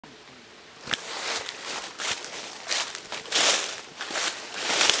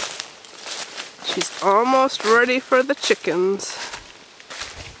She's almost ready for the chickens.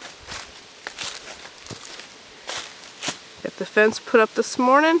 Got the fence put up this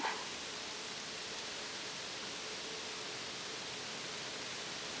morning.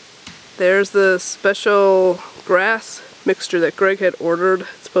 There's the special grass mixture that Greg had ordered.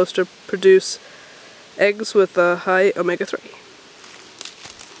 It's supposed to produce eggs with a high omega-3.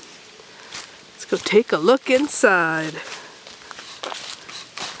 Let's go take a look inside.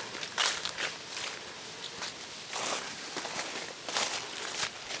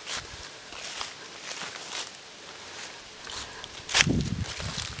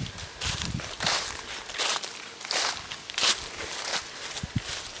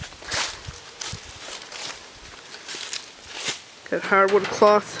 Got hardwood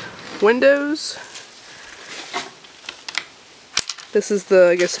cloth windows. This is the,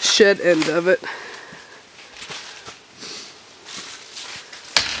 I guess, shed end of it.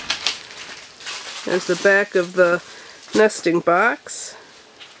 There's the back of the nesting box.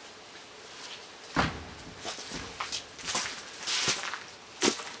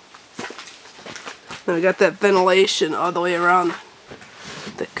 And we got that ventilation all the way around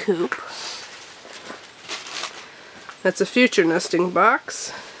the coop. That's a future nesting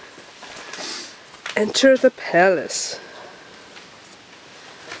box. Enter the palace.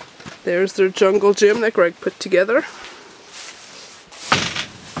 There's their jungle gym that Greg put together.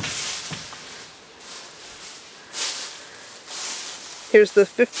 Here's the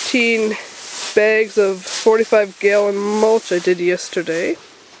 15 bags of 45-gallon mulch I did yesterday.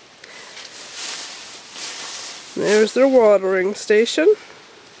 There's their watering station.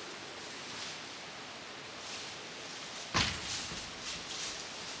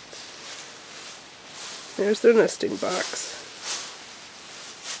 There's their nesting box.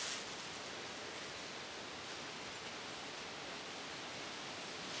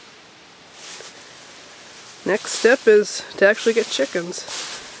 Next step is to actually get chickens.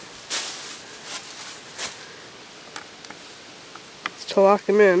 It's to lock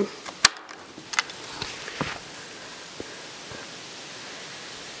them in.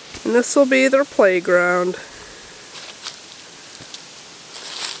 And this will be their playground.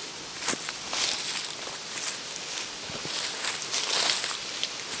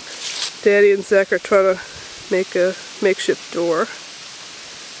 Daddy and Zach are trying to make a makeshift door.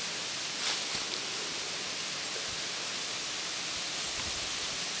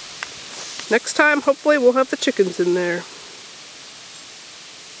 Next time, hopefully, we'll have the chickens in there.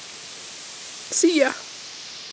 See ya!